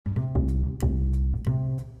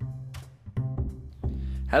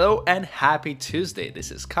Hello and happy Tuesday. This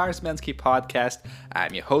is Karsmensky Podcast.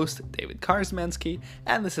 I'm your host, David Karsmensky,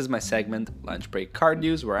 and this is my segment, Lunch Break Card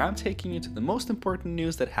News, where I'm taking you to the most important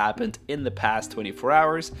news that happened in the past 24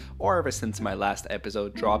 hours, or ever since my last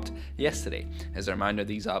episode dropped yesterday. As a reminder,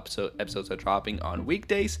 these episodes are dropping on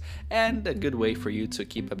weekdays, and a good way for you to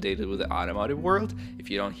keep updated with the automotive world. If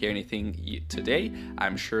you don't hear anything today,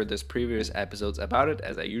 I'm sure there's previous episodes about it,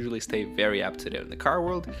 as I usually stay very up to date in the car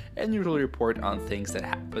world, and usually report on things that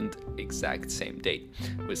happened exact same date.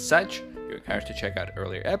 With such, you're encouraged to check out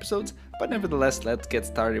earlier episodes, but nevertheless, let's get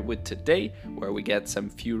started with today, where we get some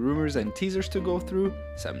few rumors and teasers to go through,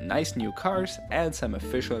 some nice new cars, and some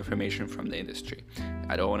official information from the industry.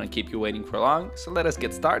 I don't want to keep you waiting for long, so let us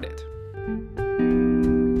get started.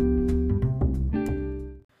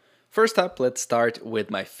 First up, let's start with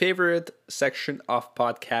my favorite section of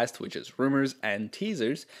podcast, which is rumors and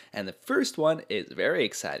teasers. And the first one is very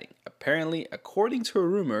exciting. Apparently, according to a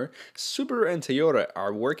rumor, Subaru and Toyota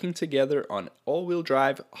are working together on all-wheel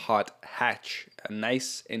drive hot hatch. A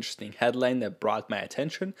nice, interesting headline that brought my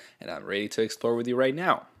attention, and I'm ready to explore with you right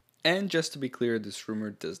now. And just to be clear, this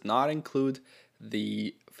rumor does not include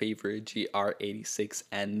the favorite GR86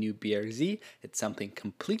 and new BRZ. It's something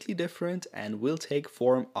completely different and will take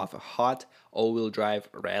form of a hot all-wheel drive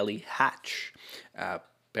rally hatch.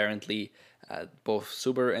 Apparently, both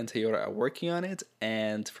Subaru and Toyota are working on it,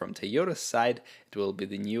 and from Toyota's side, it will be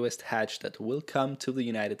the newest hatch that will come to the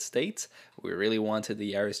United States. We really wanted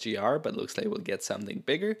the Yaris GR, but looks like we'll get something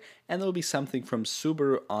bigger, and there'll be something from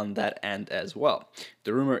Subaru on that end as well.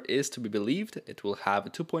 The rumor is to be believed. It will have a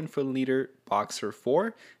 2.4-liter Boxer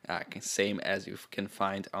 4, same as you can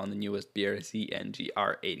find on the newest BRZ and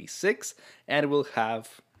GR86, and it will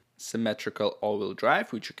have symmetrical all-wheel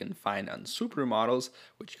drive, which you can find on Subaru models,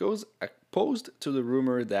 which goes opposed to the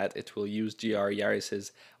rumor that it will use GR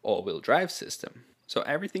Yaris's all-wheel drive system. So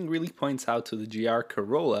everything really points out to the GR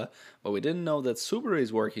Corolla, but we didn't know that Subaru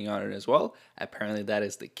is working on it as well. Apparently that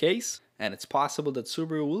is the case, and it's possible that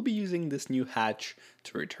Subaru will be using this new hatch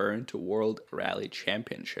to return to World Rally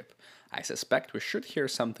Championship. I suspect we should hear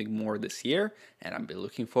something more this year, and I'll be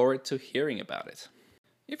looking forward to hearing about it.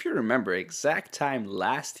 If you remember, exact time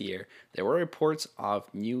last year, there were reports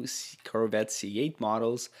of new Corvette C8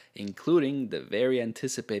 models, including the very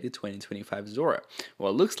anticipated 2025 Zora.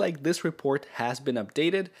 Well, it looks like this report has been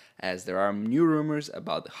updated, as there are new rumors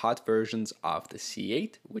about the hot versions of the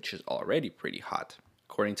C8, which is already pretty hot.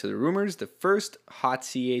 According to the rumors, the first hot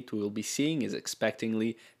C8 we'll be seeing is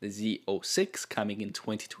expectingly the Z06 coming in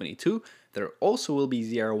 2022. There also will be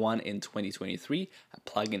ZR1 in 2023, a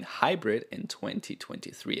plug-in hybrid in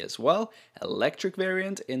 2023 as well, electric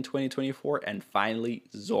variant in 2024, and finally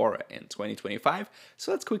Zora in 2025.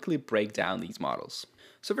 So let's quickly break down these models.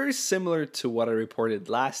 So very similar to what I reported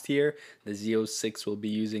last year, the Z06 will be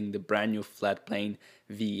using the brand new flat plane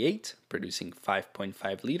V8, producing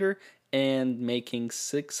 5.5 liter, and making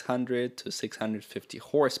 600 to 650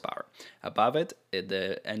 horsepower. Above it,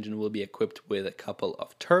 the engine will be equipped with a couple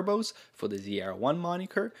of turbos for the ZR1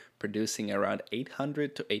 moniker, producing around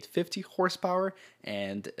 800 to 850 horsepower,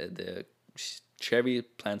 and the Chevy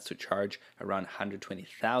plans to charge around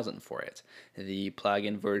 120,000 for it. The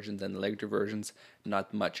plug-in versions and electric versions,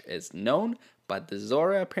 not much is known, but the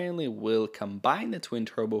Zora apparently will combine the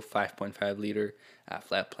twin-turbo 5.5 liter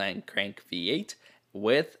flat plane crank V8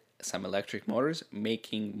 with some electric motors,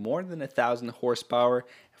 making more than 1,000 horsepower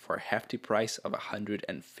for a hefty price of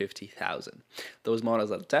 150,000. Those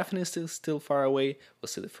models are definitely still far away. We'll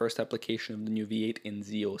see the first application of the new V8 in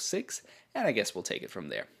Z06, and I guess we'll take it from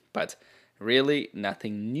there. But really,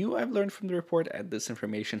 nothing new I've learned from the report, and this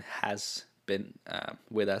information has been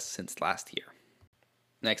with us since last year.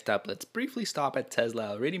 Next up, let's briefly stop at Tesla.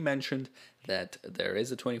 I already mentioned that there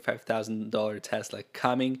is a $25,000 Tesla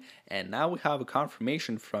coming, and now we have a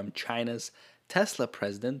confirmation from China's Tesla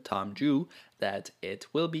president, Tom Zhu, that it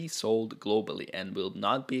will be sold globally and will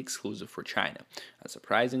not be exclusive for China.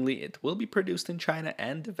 Surprisingly, it will be produced in China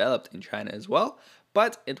and developed in China as well,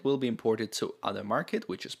 but it will be imported to other markets,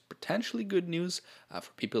 which is potentially good news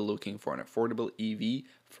for people looking for an affordable EV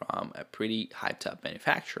from a pretty hyped up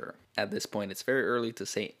manufacturer. At this point, it's very early to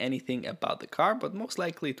say anything about the car, but most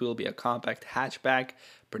likely it will be a compact hatchback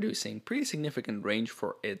producing pretty significant range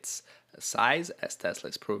for its size, as Tesla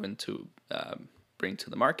is proven to bring to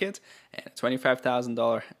the market, and a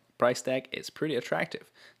 $25,000 price tag is pretty attractive.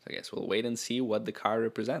 So I guess we'll wait and see what the car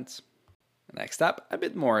represents. Next up, a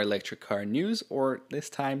bit more electric car news, or this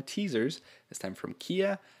time teasers, this time from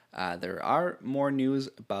Kia. There are more news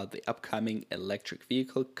about the upcoming electric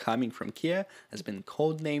vehicle coming from Kia, has been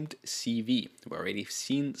codenamed CV. We've already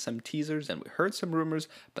seen some teasers and we heard some rumors,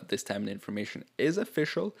 but this time the information is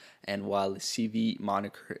official. And while the CV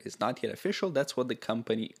moniker is not yet official, that's what the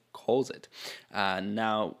company calls it.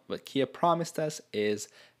 Now, what Kia promised us is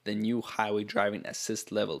the new highway driving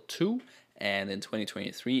assist level 2, and in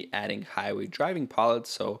 2023 adding highway driving pilot,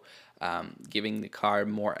 so giving the car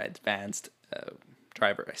more advanced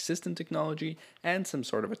driver assistant technology and some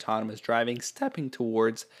sort of autonomous driving, stepping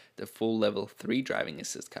towards the full level 3 driving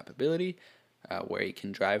assist capability, where you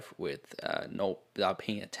can drive with without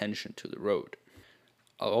paying attention to the road.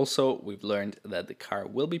 Also, we've learned that the car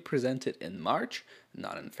will be presented in March,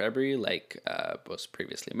 not in February like was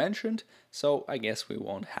previously mentioned, so I guess we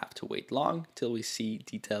won't have to wait long till we see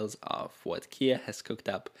details of what Kia has cooked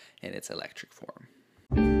up in its electric form.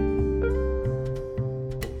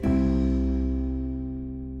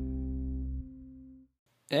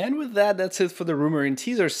 And with that, that's it for the rumor and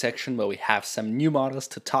teaser section, but we have some new models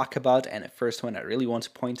to talk about, and the first one I really want to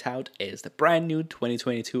point out is the brand new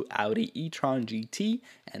 2022 Audi e-tron GT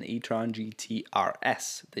and e-tron GT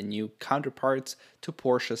RS, the new counterparts to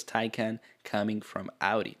Porsche's Taycan coming from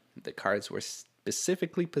Audi. The cars were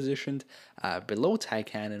specifically positioned below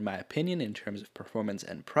Taycan in my opinion in terms of performance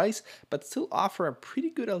and price, but still offer a pretty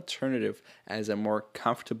good alternative as a more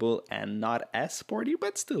comfortable and not as sporty,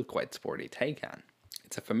 but still quite sporty Taycan.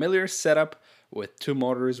 It's a familiar setup with two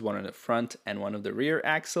motors, one on the front and one on the rear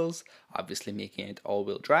axles, obviously making it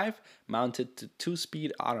all-wheel drive, mounted to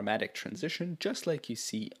 2-speed automatic transmission, just like you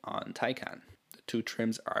see on Taycan. The two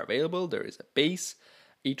trims are available. There is a base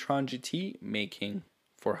e-tron GT making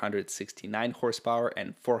 469 horsepower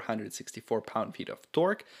and 464 pound-feet of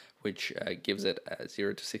torque, which gives it a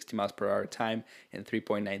 0 to 60 miles per hour time in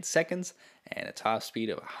 3.9 seconds and a top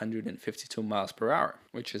speed of 152 miles per hour,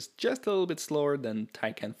 which is just a little bit slower than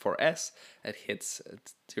Taycan 4S that hits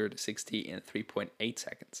 0 to 60 in 3.8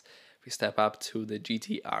 seconds. If you step up to the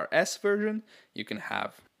GT RS version, you can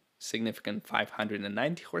have significant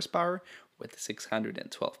 590 horsepower with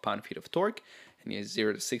 612 pound-feet of torque, and your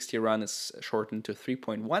 0 to 60 run is shortened to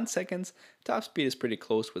 3.1 seconds. Top speed is pretty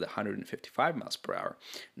close with 155 miles per hour.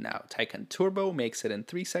 Now, Taycan Turbo makes it in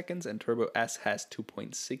 3 seconds, and Turbo S has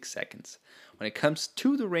 2.6 seconds. When it comes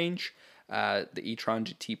to the range, the e-tron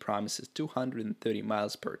GT promises 230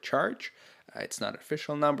 miles per charge. It's not an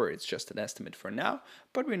official number, it's just an estimate for now,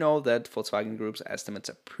 but we know that Volkswagen Group's estimates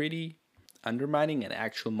are pretty undermining, and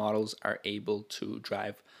actual models are able to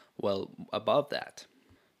drive well above that.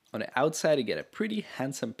 On the outside, you get a pretty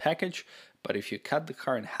handsome package, but if you cut the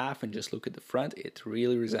car in half and just look at the front, it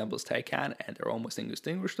really resembles Taycan and they're almost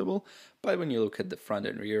indistinguishable. But when you look at the front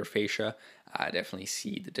and rear fascia, I definitely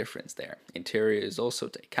see the difference there. Interior is also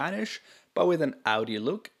Taycanish, but with an Audi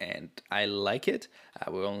look, and I like it.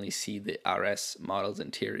 We only see the RS model's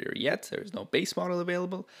interior yet. There's no base model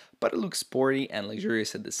available, but it looks sporty and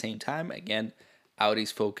luxurious at the same time. Again,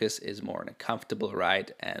 Audi's focus is more on a comfortable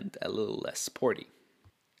ride and a little less sporty.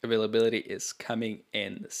 Availability is coming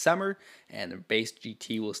in the summer, and the base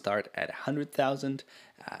GT will start at 100,000,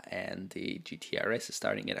 and the GTRS is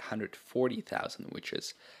starting at 140,000, which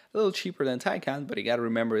is a little cheaper than Taycan. But you got to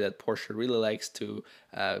remember that Porsche really likes to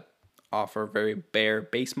offer very bare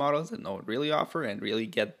base models that no one really offer and really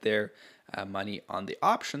get their money on the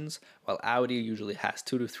options, while Audi usually has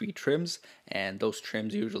 2 to 3 trims, and those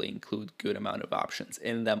trims usually include good amount of options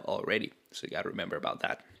in them already. So you got to remember about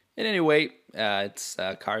that. In any way, it's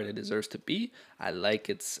a car that deserves to be. I like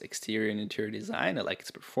its exterior and interior design. I like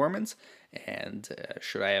its performance. And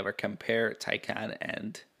should I ever compare Taycan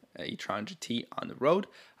and e-tron GT on the road,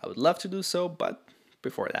 I would love to do so. But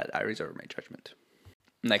before that, I reserve my judgment.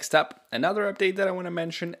 Next up, another update that I want to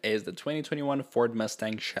mention is the 2021 Ford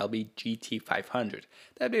Mustang Shelby GT500.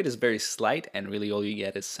 The update is very slight, and really all you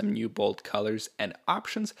get is some new bold colors and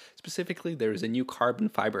options. Specifically, there is a new carbon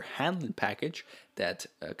fiber handling package that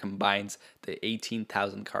combines the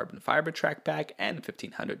 18,000 carbon fiber track pack and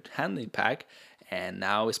 1,500 handling pack, and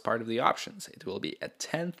now is part of the options. It will be a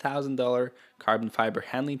 $10,000 carbon fiber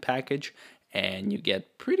handling package, and you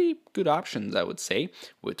get pretty good options, I would say,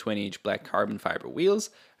 with 20-inch black carbon fiber wheels,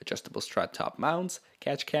 adjustable strut top mounts,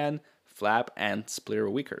 catch can, flap, and splitter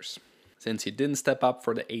wickers. Since you didn't step up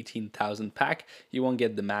for the 18,000 pack, you won't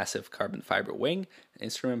get the massive carbon fiber wing,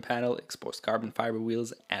 instrument panel, exposed carbon fiber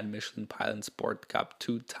wheels, and Michelin Pilot Sport Cup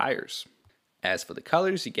 2 tires. As for the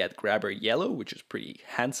colors, you get Grabber Yellow, which is pretty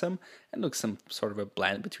handsome and looks some sort of a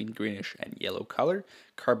blend between greenish and yellow color,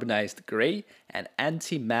 Carbonized Gray, and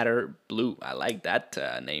Antimatter Blue. I like that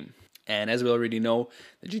name. And as we already know,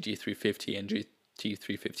 the GT350 and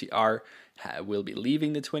GT350R will be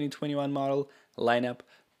leaving the 2021 model lineup,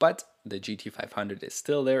 but the GT500 is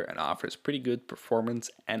still there and offers pretty good performance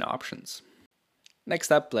and options.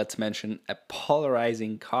 Next up, let's mention a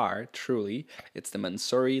polarizing car, truly. It's the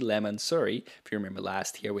Mansory Le Mansory. If you remember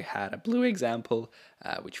last year, we had a blue example,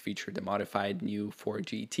 which featured a modified new Ford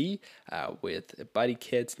GT with a body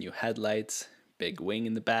kit, new headlights, big wing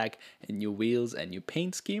in the back, and new wheels and new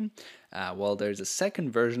paint scheme. Well, there's a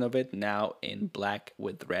second version of it now in black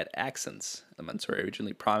with red accents. The Mansory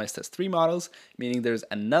originally promised us 3 models, meaning there's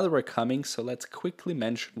another one coming, so let's quickly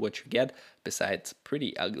mention what you get, besides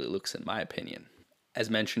pretty ugly looks in my opinion. As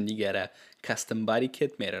mentioned, you get a custom body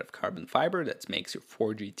kit made out of carbon fiber that makes your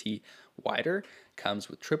Ford GT wider. Comes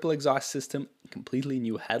with triple exhaust system, completely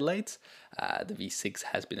new headlights. The V6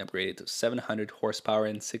 has been upgraded to 700 horsepower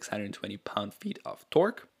and 620 pound-feet of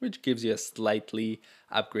torque, which gives you a slightly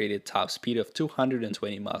upgraded top speed of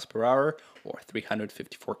 220 miles per hour or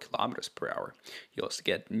 354 kilometers per hour. You also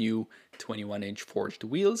get new 21-inch forged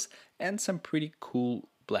wheels and some pretty cool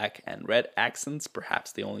black and red accents,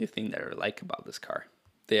 perhaps the only thing that I like about this car.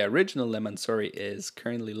 The original Le Mansory is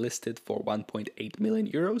currently listed for 1.8 million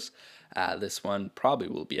euros. This one probably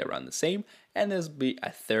will be around the same, and this will be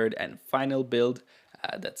a third and final build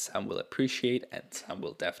that some will appreciate and some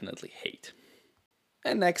will definitely hate.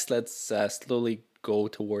 And next, let's slowly go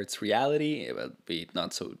towards reality, it will be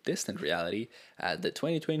not so distant reality. The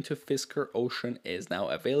 2022 Fisker Ocean is now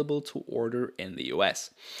available to order in the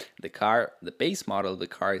US. The base model of the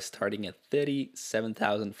car is starting at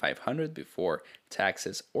 $37,500 before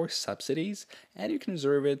taxes or subsidies, and you can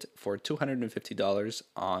reserve it for $250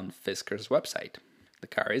 on Fisker's website. The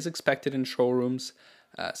car is expected in showrooms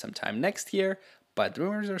sometime next year, but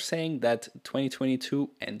rumors are saying that 2022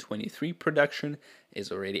 and 23 production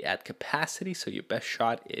is already at capacity, so your best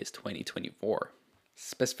shot is 2024.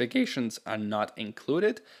 Specifications are not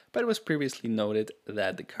included, but it was previously noted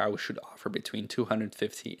that the car should offer between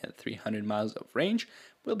 250 and 300 miles of range,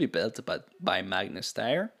 will be built by Magnus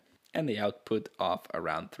Steyr, and the output of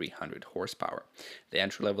around 300 horsepower. The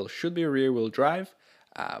entry level should be rear-wheel drive,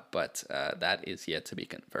 but that is yet to be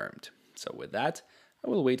confirmed. So with that, I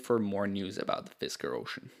will wait for more news about the Fisker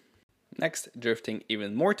Ocean. Next, drifting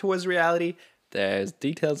even more towards reality, there's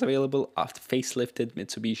details available of the facelifted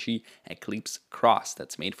Mitsubishi Eclipse Cross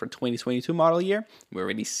that's made for 2022 model year. We've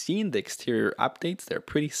already seen the exterior updates. They're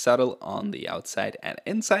pretty subtle on the outside and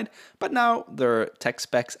inside, but now there are tech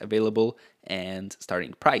specs available and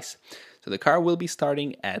starting price. So the car will be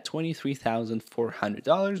starting at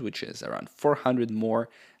 $23,400, which is around $400 more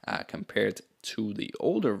compared to the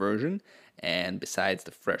older version. And besides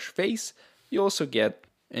the fresh face, you also get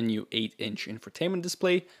a new 8-inch infotainment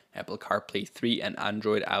display, Apple CarPlay 3 and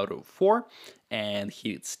Android Auto 4, and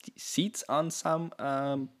heated seats on some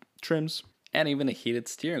trims, and even a heated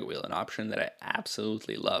steering wheel, an option that I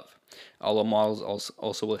absolutely love. All the models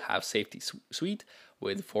also will have safety suite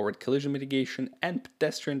with forward collision mitigation and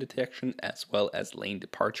pedestrian detection, as well as lane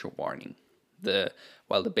departure warning.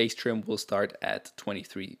 While the base trim will start at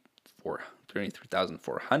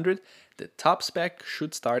 $23,400, the top spec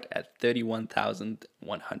should start at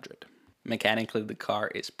 $31,100. Mechanically, the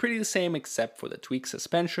car is pretty the same except for the tweaked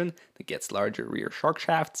suspension that gets larger rear shock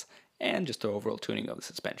shafts and just the overall tuning of the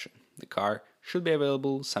suspension. The car should be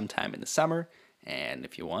available sometime in the summer, and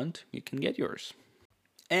if you want, you can get yours.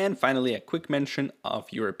 And finally, a quick mention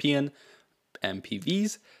of European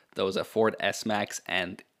MPVs. Those are Ford S-Max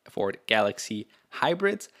and Ford Galaxy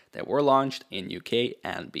hybrids that were launched in UK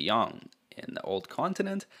and beyond in the old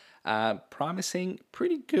continent, promising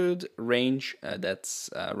pretty good range that's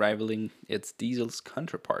rivaling its diesel's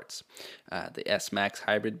counterparts. The S-Max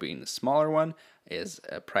hybrid, being the smaller one, is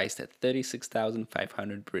priced at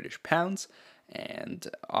 36,500 British pounds and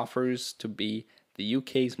offers to be the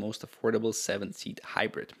UK's most affordable 7-seat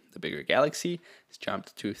hybrid. The bigger Galaxy has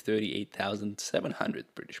jumped to 38,700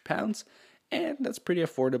 British pounds, and that's pretty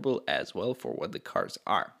affordable as well for what the cars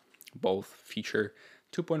are. Both feature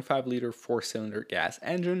 2.5-liter 4-cylinder gas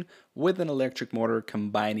engine with an electric motor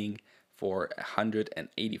combining for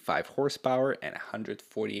 185 horsepower and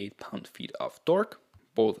 148 pound-feet of torque.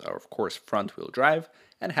 Both are, of course, front-wheel drive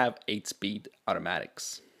and have 8-speed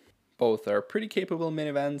automatics. Both are pretty capable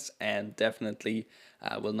minivans and definitely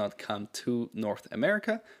will not come to North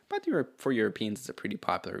America, but for Europeans it's a pretty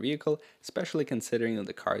popular vehicle, especially considering that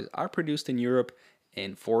the cars are produced in Europe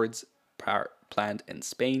in Ford's plant in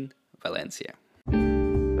Spain, Valencia.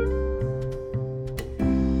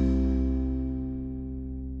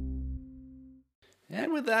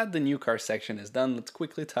 And with that, the new car section is done. Let's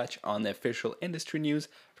quickly touch on the official industry news.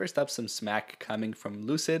 First up, some smack coming from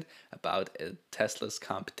Lucid about Tesla's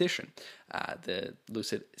competition. The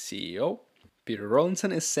Lucid CEO Peter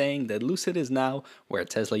Rawlinson is saying that Lucid is now where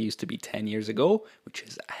Tesla used to be 10 years ago, which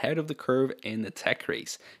is ahead of the curve in the tech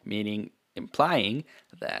race, meaning implying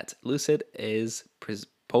that Lucid is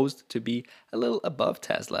supposed to be a little above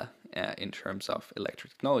Tesla in terms of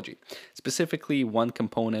electric technology. Specifically, one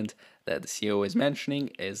component that the CEO is mentioning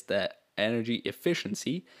is the energy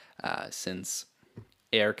efficiency, since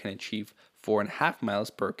Air can achieve 4.5 miles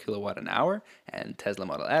per kilowatt an hour, and Tesla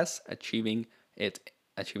Model S achieving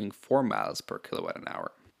 4 miles per kilowatt an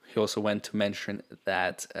hour. He also went to mention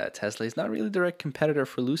that Tesla is not really a direct competitor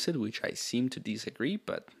for Lucid, which I seem to disagree,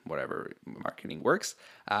 but whatever, marketing works.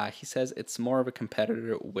 He says it's more of a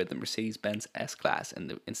competitor with the Mercedes-Benz S-Class,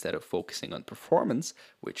 and instead of focusing on performance,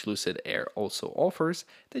 which Lucid Air also offers,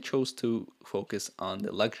 they chose to focus on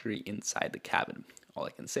the luxury inside the cabin. All I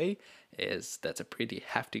can say is that's a pretty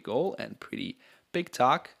hefty goal and pretty big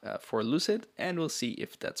talk for Lucid, and we'll see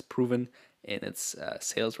if that's proven in its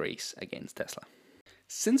sales race against Tesla.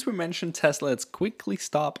 Since we mentioned Tesla, let's quickly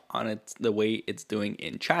stop on the way it's doing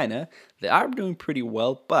in China. They are doing pretty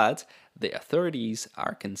well, but the authorities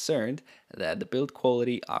are concerned that the build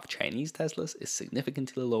quality of Chinese Teslas is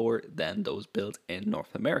significantly lower than those built in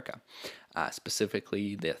North America.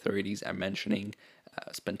 Specifically, the authorities are mentioning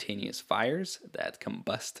spontaneous fires that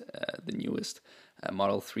combust the newest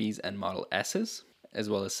Model 3s and Model S's, as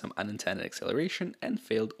well as some unintended acceleration and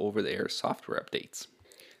failed over-the-air software updates.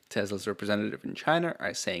 Tesla's representative in China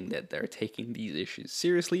are saying that they're taking these issues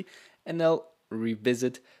seriously and they'll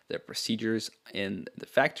revisit their procedures in the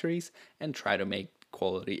factories and try to make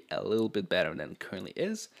quality a little bit better than it currently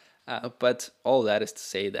is. But all that is to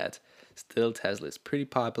say that still Tesla is pretty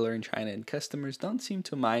popular in China and customers don't seem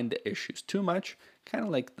to mind the issues too much, kind of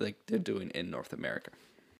like they're doing in North America.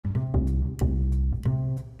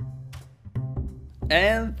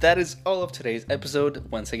 And that is all of today's episode.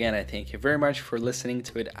 Once again, I thank you very much for listening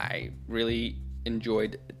to it. I really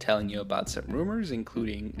enjoyed telling you about some rumors,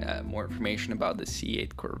 including more information about the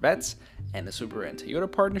C8 Corvettes and the Subaru and Toyota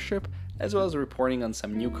partnership, as well as reporting on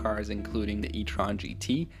some new cars, including the e-tron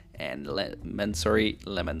GT and Mansory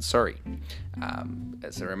Lemonsory.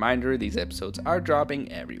 As a reminder, these episodes are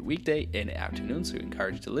dropping every weekday in the afternoon, so we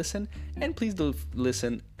encourage you to listen. And please do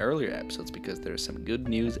listen earlier episodes because there's some good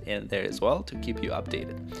news in there as well to keep you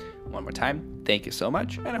updated. One more time, thank you so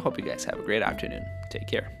much, and I hope you guys have a great afternoon. Take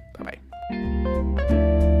care. Bye-bye.